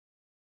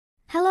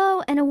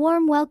Hello and a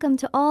warm welcome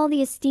to all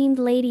the esteemed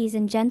ladies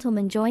and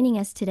gentlemen joining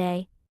us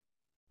today.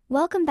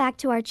 Welcome back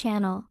to our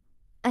channel,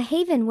 a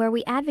haven where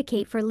we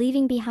advocate for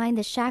leaving behind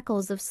the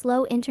shackles of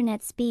slow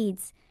internet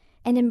speeds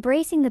and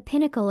embracing the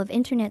pinnacle of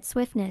internet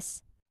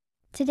swiftness.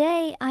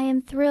 Today, I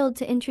am thrilled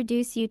to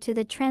introduce you to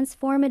the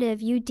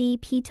transformative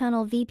UDP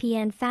Tunnel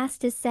VPN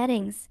fastest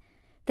settings,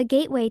 the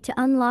gateway to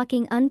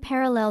unlocking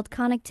unparalleled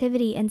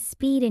connectivity and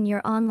speed in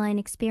your online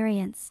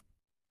experience.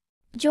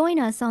 Join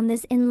us on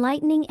this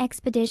enlightening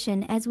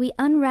expedition as we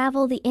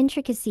unravel the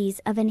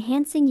intricacies of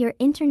enhancing your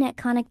internet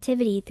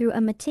connectivity through a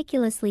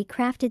meticulously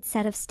crafted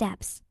set of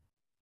steps.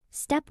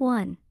 Step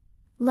 1.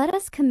 Let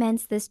us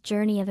commence this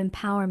journey of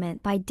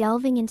empowerment by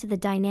delving into the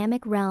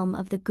dynamic realm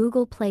of the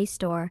Google Play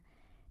Store.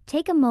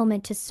 Take a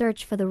moment to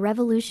search for the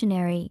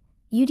revolutionary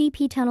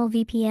UDP Tunnel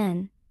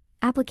VPN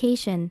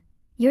application,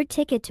 your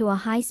ticket to a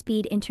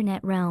high-speed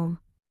internet realm.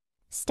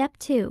 Step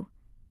 2.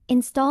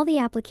 Install the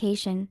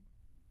application.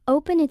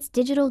 Open its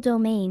digital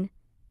domain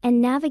and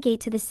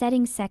navigate to the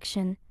settings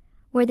section,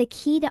 where the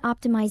key to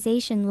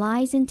optimization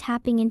lies in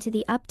tapping into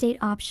the update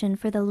option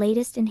for the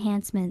latest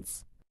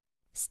enhancements.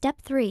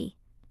 Step 3.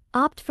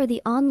 Opt for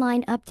the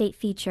online update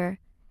feature,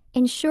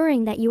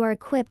 ensuring that you are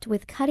equipped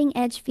with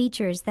cutting-edge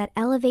features that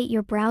elevate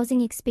your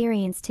browsing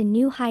experience to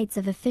new heights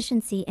of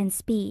efficiency and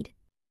speed.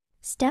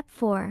 Step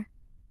 4.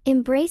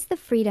 Embrace the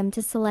freedom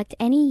to select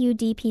any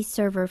UDP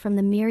server from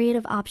the myriad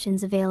of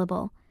options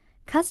available,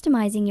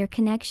 customizing your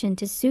connection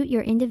to suit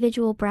your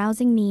individual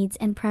browsing needs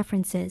and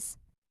preferences.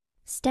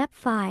 Step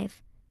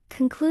 5.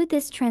 Conclude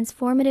this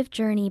transformative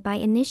journey by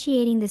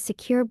initiating the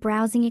secure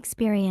browsing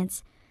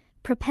experience,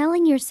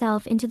 propelling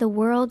yourself into the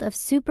world of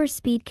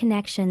super-speed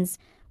connections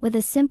with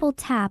a simple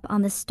tap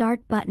on the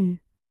Start button.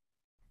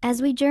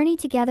 As we journey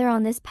together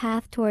on this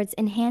path towards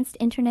enhanced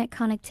internet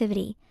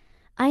connectivity,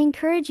 I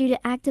encourage you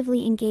to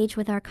actively engage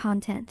with our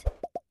content.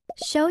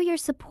 Show your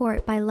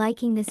support by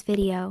liking this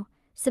video,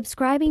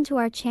 subscribing to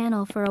our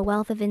channel for a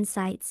wealth of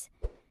insights,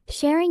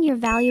 sharing your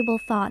valuable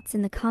thoughts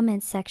in the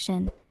comments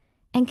section,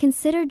 and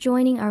consider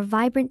joining our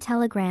vibrant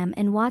Telegram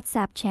and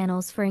WhatsApp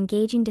channels for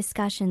engaging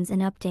discussions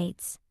and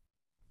updates.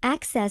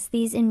 Access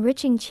these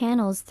enriching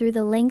channels through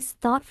the links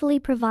thoughtfully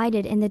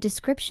provided in the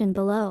description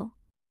below.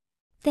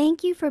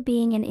 Thank you for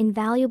being an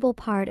invaluable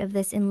part of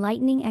this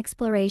enlightening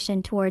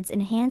exploration towards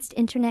enhanced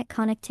internet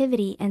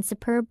connectivity and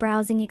superb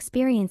browsing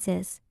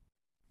experiences.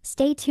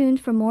 Stay tuned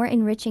for more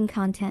enriching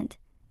content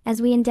as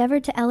we endeavor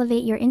to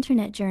elevate your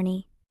internet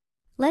journey.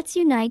 Let's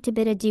unite to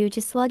bid adieu to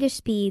sluggish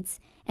speeds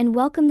and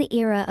welcome the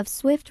era of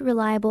swift,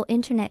 reliable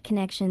internet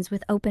connections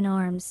with open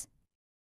arms.